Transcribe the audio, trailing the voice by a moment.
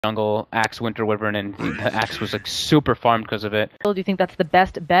jungle Axe Winter Wyvern, and the Axe was like super farmed because of it. Do you think that's the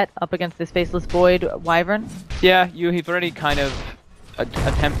best bet up against this Faceless Void Wyvern? Yeah, you've already kind of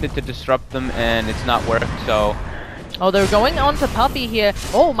attempted to disrupt them and it's not worked, so... Oh, they're going on to Puppey here.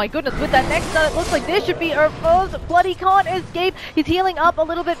 Oh my goodness, with that next stun, it looks like this should be Urfo's. Bloody can't escape. He's healing up a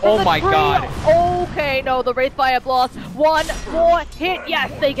little bit from the tree. God. Okay, no, the Wraithfire Blast. One more hit.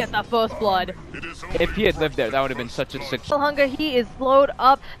 Yes, they get the first blood. If he had lived there, that would have been such a sick... Hunger, he is slowed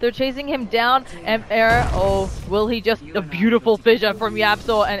up. They're chasing him down. And Era, oh, will he just... A beautiful fissure from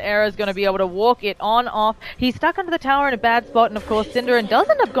Yapzor, and Era's going to be able to walk it on off. He's stuck under the tower in a bad spot, and of course, Cinderin does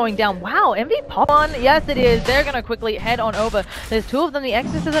end up going down. Wow, MV pop on. Yes, it is. They're going to quickly head on over. There's two of them. The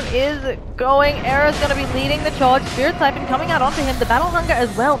Exorcism is going. Era's going to be leading the charge. Spirit Siphon coming out onto him. The Battle Hunger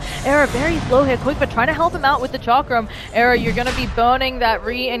as well. Era very slow here. Quick, but trying to help him out with the Chakram. Era, you're going to be burning that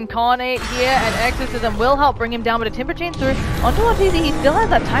Reincarnate here, and Exorcism will help bring him down, but a Timber Chain through onto Ortiz. He still has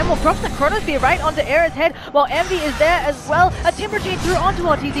that time. Will drops the Chronosphere right onto Era's head, while Envy is there as well. A Timber Chain through onto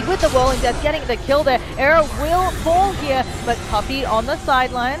Ortiz with the Whirling Death, getting the kill there. Era will fall here, but Puppey on the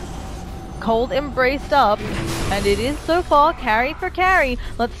sideline. Cold embraced up, and it is so far carry for carry.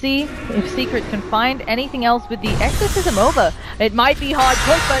 Let's see if Secret can find anything else with the Exorcism over. It might be hard.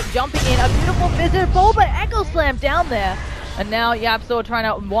 Quick, but jumping in, a beautiful Visor Ball, but Echo Slam down there. And now Yapzor trying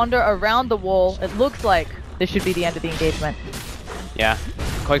to wander around the wall. It looks like this should be the end of the engagement. Yeah,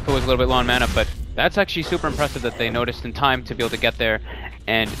 Koikpo was a little bit low on mana, but that's actually super impressive that they noticed in time to be able to get there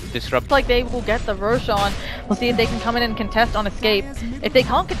and disrupt. Like they will get the Roshan. We'll see if they can come in and contest on escape. If they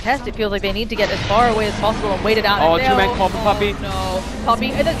can't contest, it feels like they need to get as far away as possible and wait it out. Oh, two-man call for Puppey. No,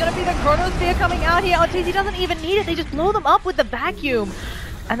 Puppey. And there's going to be the Chronosphere coming out here. Ortiz doesn't even need it. They just blow them up with the vacuum.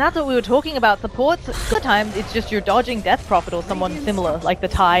 And that's what we were talking about. Supports, sometimes it's just you're dodging Death Prophet or someone similar, like the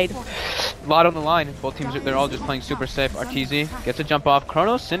Tide. A lot on the line. Both teams, they're all just playing super safe. Arteezy gets a jump off.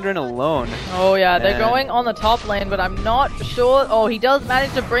 Chronos, Cinderin alone. Oh yeah, they're going on the top lane, but I'm not sure. Oh, he does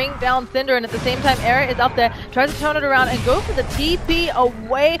manage to bring down Cinderin. At the same time, Era is up there, tries to turn it around and go for the TP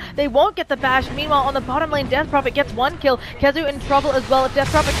away. They won't get the bash. Meanwhile, on the bottom lane, Death Prophet gets one kill. KheZu in trouble as well. If Death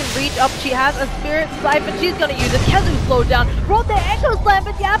Prophet can reach up, she has a Spirit Siphon. She's going to use it. KheZu slowed down. Brought the Echo Slam,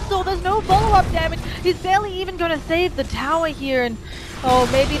 but Yapzor, there's no follow-up damage. He's barely even going to save the tower here, and oh,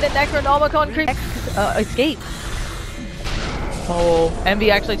 maybe the Necronomicon creep escape. Oh,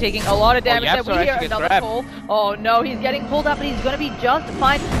 Envy actually taking a lot of damage. We hear another pull. Oh no, he's getting pulled up, but he's going to be just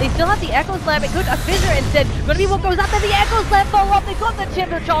fine. They still have the Echo Slam. It could a Fissure instead. Going to be what goes up, and the Echo Slam follow up. They got the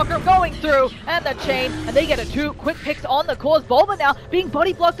Timber Chakram going through, and the chain, and they get a two quick picks on the cause. Bulba now being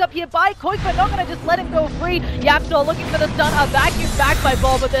body blocked up here by Koik, but not going to just let him go free. Yapzor looking for the stun. A vacuum back by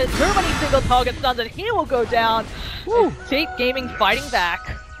Bulba. There's too many single target stuns, and he will go down. Woo! Tate Gaming fighting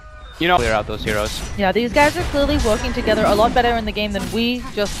back. You know, clear out those heroes. Yeah, these guys are clearly working together a lot better in the game than we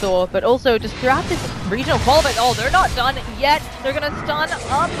just saw, but also just throughout this regional qualifier. Oh, they're not done yet. They're going to stun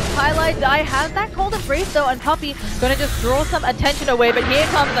up. Highlight Die has that cold embrace though, and Puppey going to just draw some attention away, but here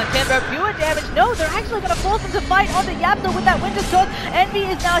comes the Timber. Pure damage. No, they're actually going to force him to fight onto Yapzor with that Winter Sword. Envy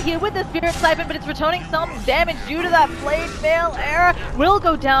is now here with the Spirit Siphon, but it's returning some damage due to that Blade Mail. Era will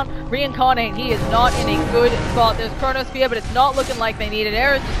go down. Reincarnate, he is not in a good spot. There's Chronosphere, but it's not looking like they need it.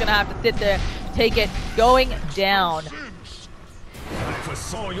 Era's just going to have to sit there, take it, going down.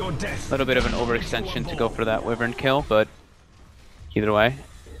 A little bit of an overextension to go for that Wyvern kill, but either way,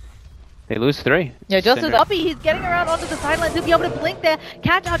 they lose 3. Yeah, just as Puppey, he's getting around onto the sidelines. He'll be able to blink there.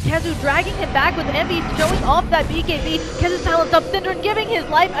 Catch out KheZu, dragging him back with Envy, showing off that BKB. KheZu silenced up Cinderin, giving his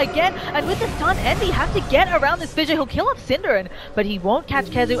life again. And with the stun, Envy has to get around this fissure. He'll kill up Cinderin, but he won't catch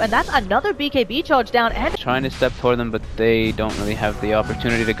KheZu. And that's another BKB charge down. And trying to step toward them, but they don't really have the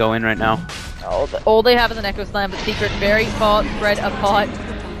opportunity to go in right now. All they have is an Echo Slam, but Secret very far spread apart.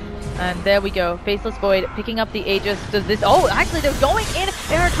 And there we go. Faceless Void picking up the Aegis. Does this... Oh, actually, they're going in.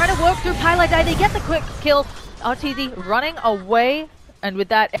 They're trying to work through Highlight Die. They get the quick kill. RTZ running away. And with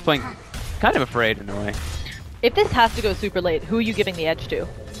that... Playing kind of afraid in a way. If this has to go super late, who are you giving the edge to?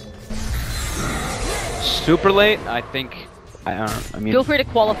 Super late? I think... I don't know. I mean... Feel free to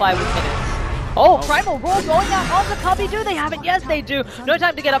qualify with minutes. Oh, Primal Roar going out on the Puppey. Do they have it? Yes, they do. No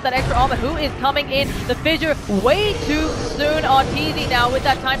time to get up that extra armor. Who is coming in? The fissure way too soon. Arteezy now with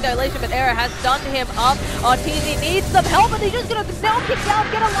that time dilation, but Era has stunned him up. Arteezy needs some help, and they're just going to now kick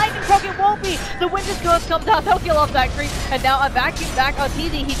down, get a lightning proc. It won't be. The Winter's Curse comes out. They'll kill off that creep. And now a vacuum back.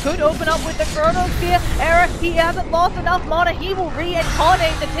 Arteezy, he could open up with the Chronosphere. Era, he hasn't lost enough mana. He will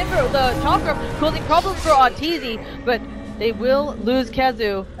reincarnate the Timber, the Chakram, causing problems for Arteezy, but they will lose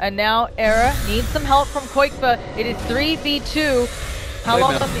KheZu, and now Era needs some help from Koikpa. It is 3v2. How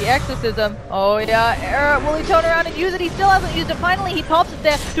long on the exorcism? Oh yeah, Era, will he turn around and use it? He still hasn't used it. Finally, he pops it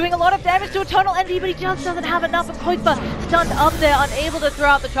there, doing a lot of damage to Eternal Envy, but he just doesn't have enough. And Koikba stunned up there, unable to throw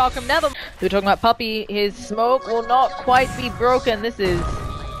out the chakram. Never. We're talking about Puppey. His smoke will not quite be broken. This is...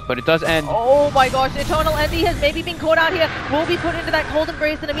 But it does end. Oh my gosh, Eternal Envy has maybe been caught out here, will be put into that cold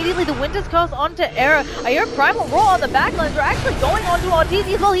embrace, and immediately the Winter's Curse onto Era. I hear Primal Roar on the backlines. We're actually going onto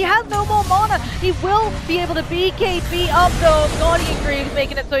Arteezy as well. He has no more mana. He will be able to BKB up though. Guardian Greaves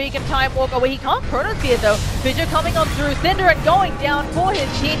making it so he can time walk away. He can't Chronosphere though. Fissure coming on through. Cinder and going down for his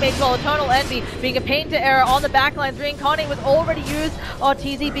teammates, while Eternal Envy being a pain to Era on the backlines. Reincarnate was already used.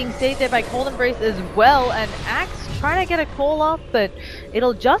 Arteezy being saved there by cold embrace as well, and Axe trying to get a call up, but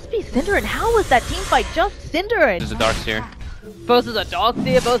it'll just be Cinderin. How was that team fight just Cinderin? There's a Darkseer. Versus a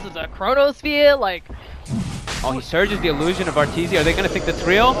Darkseer, versus a Chronosphere, like... Oh, he surges the illusion of Arteezy. Are they going to think that's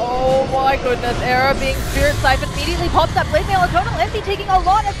real? Oh my goodness, Era being Spirit Siphon immediately pops that Blade Mail. Eternal Envy taking a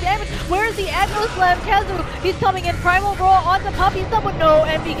lot of damage. Where's the Aggro Slam? KheZu, he's coming in. Primal Roar onto Puppey. Someone, no,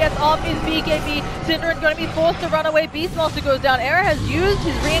 Envy gets off his BKB. Cinderin going to be forced to run away. Beastmaster goes down. Era has used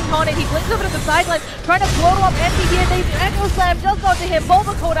his Reincarnate. He blinks over to the sidelines, trying to blow up Envy here. They Aggro Slam just onto him.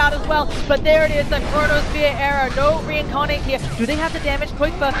 Bulba caught out as well, but there it is, the Chronosphere Era. No Reincarnate here. Do they have the damage?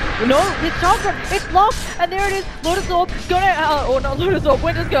 Koikba, no, his chakra, it's locked, and there it is. Lotus Orb gonna, oh no, Lotus Orb,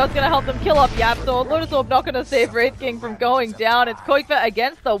 Winter's Curse gonna help them kill up Yapso. Lotus Orb not gonna save Wraith King from going down. It's Koikba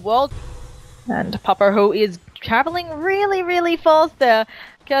against the world. And Papa, who is traveling really, really fast there.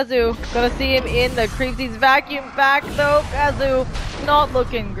 KheZu, gonna see him in the creeps. He's vacuumed back though. KheZu not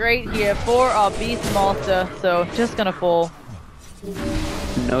looking great here for our Beastmaster, so just gonna fall.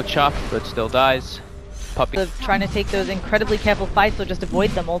 No chop, but still dies. Puppey. Trying to take those incredibly careful fights or just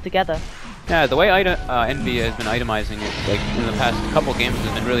avoid them altogether. Yeah, the way Envy has been itemizing it, like in the past couple games,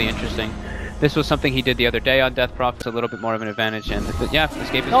 has been really interesting. This was something he did the other day on Death Prophet's a little bit more of an advantage, and yeah,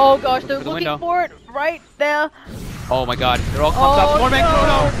 escape is oh gosh, they're looking window. for it right there. Oh my god, they're all clumped up. Four-man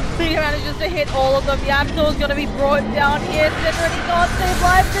Chrono! He manages to hit all of them. Yapso's gonna be brought down here. Cinder, he can't stay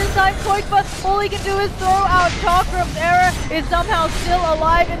alive this time. Koikba, all he can do is throw out chakrams. Era is somehow still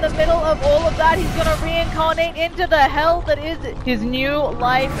alive in the middle of all of that. He's gonna reincarnate into the hell that is his new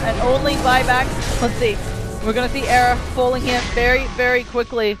life and only buyback. Let's see. We're gonna see Era falling here very, very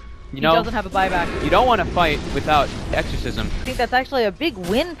quickly. He doesn't have a buyback. You don't want to fight without Exorcism. I think that's actually a big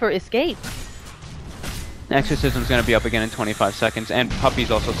win for Escape. Exorcism's going to be up again in 25 seconds, and Puppey's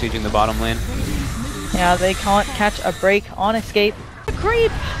also sieging the bottom lane. Yeah, they can't catch a break on Escape. The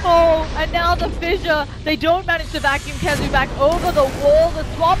creep! Oh, and now the fissure. They don't manage to vacuum KheZu back over the wall. The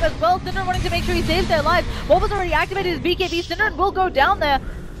swap as well. Cinder wanting to make sure he saves their lives. Bulba's already activated his BKB. Cinder will go down there.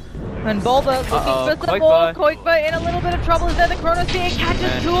 And Bulba looking for some more. Koikba in a little bit of trouble. Is there the Chronosphere?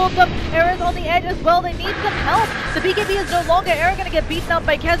 Catches two of them. Era's on the edge as well. They need some help. The BKB is no longer. Era gonna get beaten up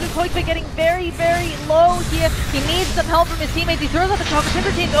by KheZu. Koikba getting very, very low here. He needs some help from his teammates. He throws out the chocolate.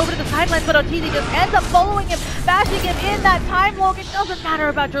 Timber teams over to the sidelines, but Arteezy just ends up following him, bashing him in that time walk. It doesn't matter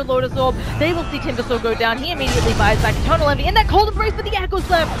about your Lotus Orb. They will see Timbersaw go down. He immediately buys back Eternal Envy in that cold embrace with the Echo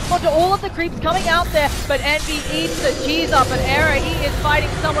Slam onto all of the creeps coming out there. But Envy eats the cheese up, and Era, he is fighting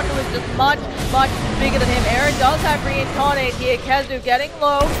someone who is just much, much bigger than him. Aaron does have Reincarnate here. KheZu getting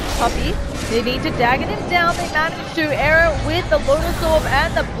low. Puppey, they need to dagger him down. They managed to. Era with the Lotus Orb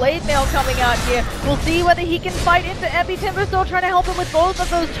and the Blade Mail coming out here. We'll see whether he can fight into Envy. Timbersaw trying to help him with both of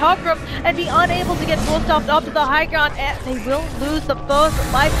those chakrams and be unable to get forced off up to the high ground. And they will lose the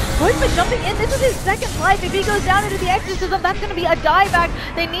first life. Koikba jumping in. This is his second life. If he goes down into the Exorcism, that's going to be a dieback.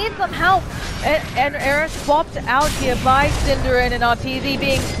 They need some help. And Era swapped out here by Cinderin, and Arteezy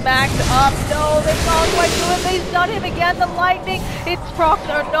being smacked up. No, they can't quite do it. They stun him again. The lightning, its procs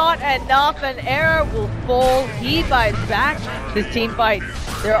are not enough, and Era will fall. He fights back. This team fight.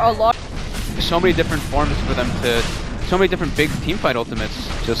 There are a lot. So many different forms for them to, so many different big team fight ultimates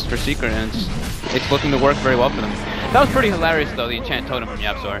just for Secret, and it's looking to work very well for them. That was pretty hilarious though, the enchant totem from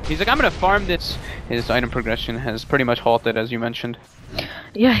Yapzor. He's like, I'm gonna farm this. His item progression has pretty much halted, as you mentioned.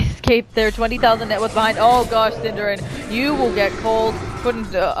 Yeah, Escape there, 20,000 net worth behind. Oh gosh, Cinderin, you will get cold. Put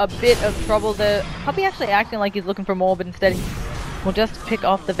into a bit of trouble there. Puppey actually acting like he's looking for more, but instead he will just pick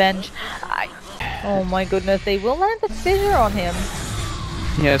off the Venge. Oh my goodness, they will land the fissure on him.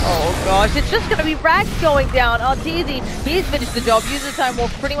 Yes. Oh gosh, it's just gonna be Rax going down. Arteezy, he's finished the job. User time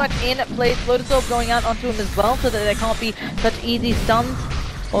walk pretty much in place. Lotus Orb going out onto him as well, so that there can't be such easy stuns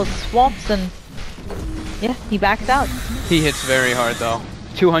or swaps, and yeah, he backs out. He hits very hard though.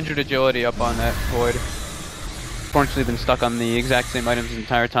 200 agility up on that Void. Fortunately been stuck on the exact same items the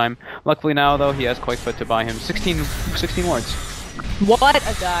entire time. Luckily now though, he has Koikba to buy him 16 wards. What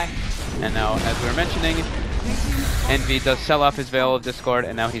a guy. And now, as we were mentioning, Envy does sell off his Veil of Discord,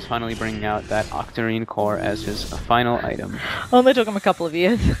 and now he's finally bringing out that Octarine core as his final item. Only took him a couple of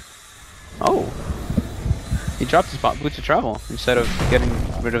years. Oh. He dropped his boots of travel instead of getting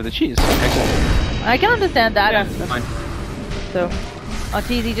rid of the cheese. Okay, I can understand that. yeah, that's fine. So,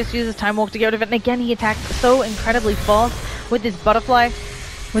 Arteezy just uses Time Walk to get rid of it, and again he attacks so incredibly fast with this butterfly,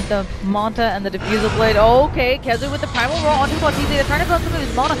 with the Manta and the Diffusal Blade. Okay, KheZu with the Primal Roar onto Arteezy. They're trying to burn some of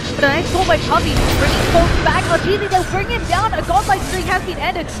his mana, but a nice call by Puppey, bringing Colt back. Arteezy, they'll bring him down. A godlike streak has been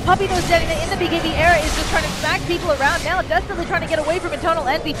ended. Puppey knows that in the BKB era is just trying to smack people around now, desperately trying to get away from Eternal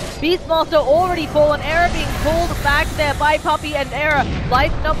Envy. Beastmaster already fallen. Era being pulled back there by Puppey, and Era,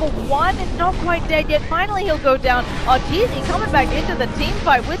 life number 1 is not quite dead yet. Finally he'll go down. Arteezy coming back into the team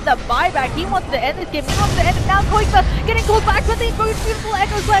fight with the buyback. He wants to end this game. He wants to end it now. Koikba getting called back, but these beautiful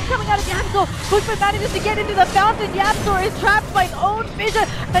echoes left coming out of Yapzor. Gutmann manages to get into the fountain. Yapzor is trapped by his own fissure,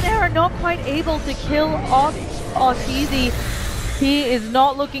 and Era not quite able to kill off Arteezy. He is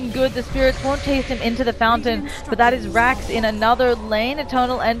not looking good. The spirits won't chase him into the fountain, but that is Rax in another lane.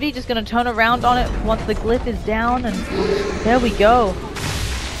 Eternal Envy just going to turn around on it once the glyph is down, and there we go.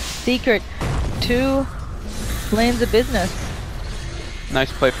 Secret, 2 lanes of business.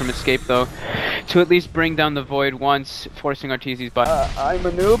 Nice play from Escape though, to at least bring down the Void once, forcing Arteezy's butt. I'm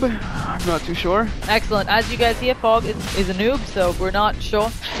a noob, I'm not too sure. Excellent. As you guys hear, Fog is a noob, so we're not sure.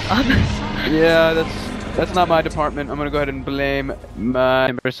 Yeah, that's not my department. I'm gonna go ahead and blame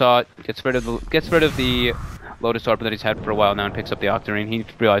my Versat. Gets rid of the Lotus Orb that he's had for a while now and picks up the Octarine. He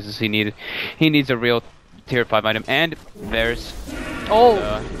realizes he needs a real tier 5 item, and there's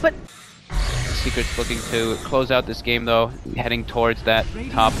but Secret's looking to close out this game though, heading towards that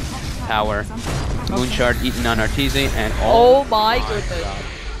top tower. Moonshard eaten on Arteezy, and oh my goodness.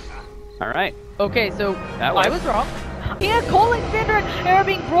 Alright. Okay, so I was wrong. Yeah, calling Cinder, and Era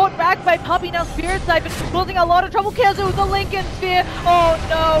being brought back by Puppey. Now Spirit Siphon causing a lot of trouble. KheZu with the Lincoln Sphere. Oh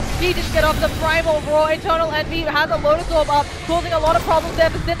no, he just get off the Primal Roar. Eternal Envy has a Lotus Orb up, causing a lot of problems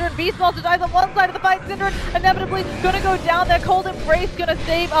there for Cinder, and Beastmaster dies on one side of the fight. Cinder inevitably gonna go down there. Cold Embrace gonna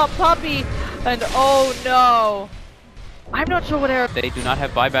save up Puppey, and oh no. I'm not sure what Era... They do not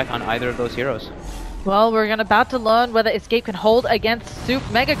have buyback on either of those heroes. Well, we're about to learn whether Escape can hold against Soup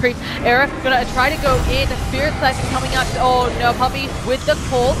Mega Creep. Era gonna try to go in. Spirit Siphon coming out. Oh no, Puppey with the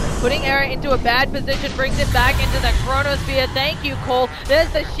pull, putting Era into a bad position, brings it back into the Chronosphere. Thank you, Cole.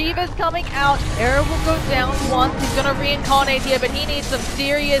 There's the Shivas coming out. Era will go down once. He's gonna reincarnate here, but he needs some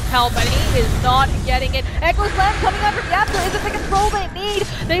serious help, and he is not getting it. Echo Slam coming out from Yapzor. Is it the control they need?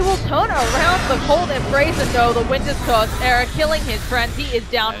 They will turn around the Cold Embrace, and no, the Winter's Curse. Era killing his friends. He is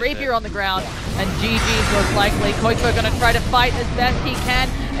down. Rapier on the ground, and GG's most likely. Koikba gonna try to fight as best he can.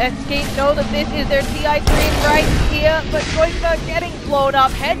 Escape know that this is their TI3 right here, but Koikba getting blown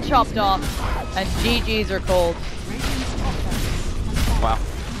up, head chopped off, and GG's are cold. Wow.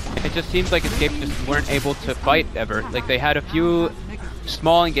 It just seems like Escape just weren't able to fight ever. Like, they had a few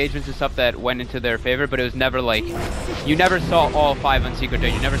small engagements and stuff that went into their favor, but it was never like, you never saw all 5 on Secret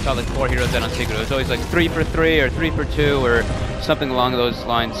dead. You never saw like 4 heroes dead on Secret. It was always like 3 for 3 or 3 for 2 or something along those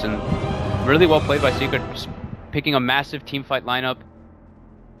lines, and really well played by Secret, just picking a massive team fight lineup,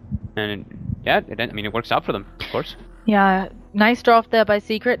 and yeah, it works out for them, of course. Yeah, nice draft there by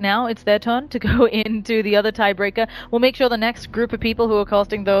Secret. Now it's their turn to go into the other tiebreaker. We'll make sure the next group of people who are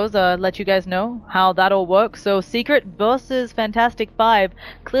casting those let you guys know how that all works. So Secret versus Fantastic 5.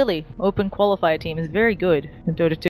 Clearly, Open Qualifier team is very good in Dota 2.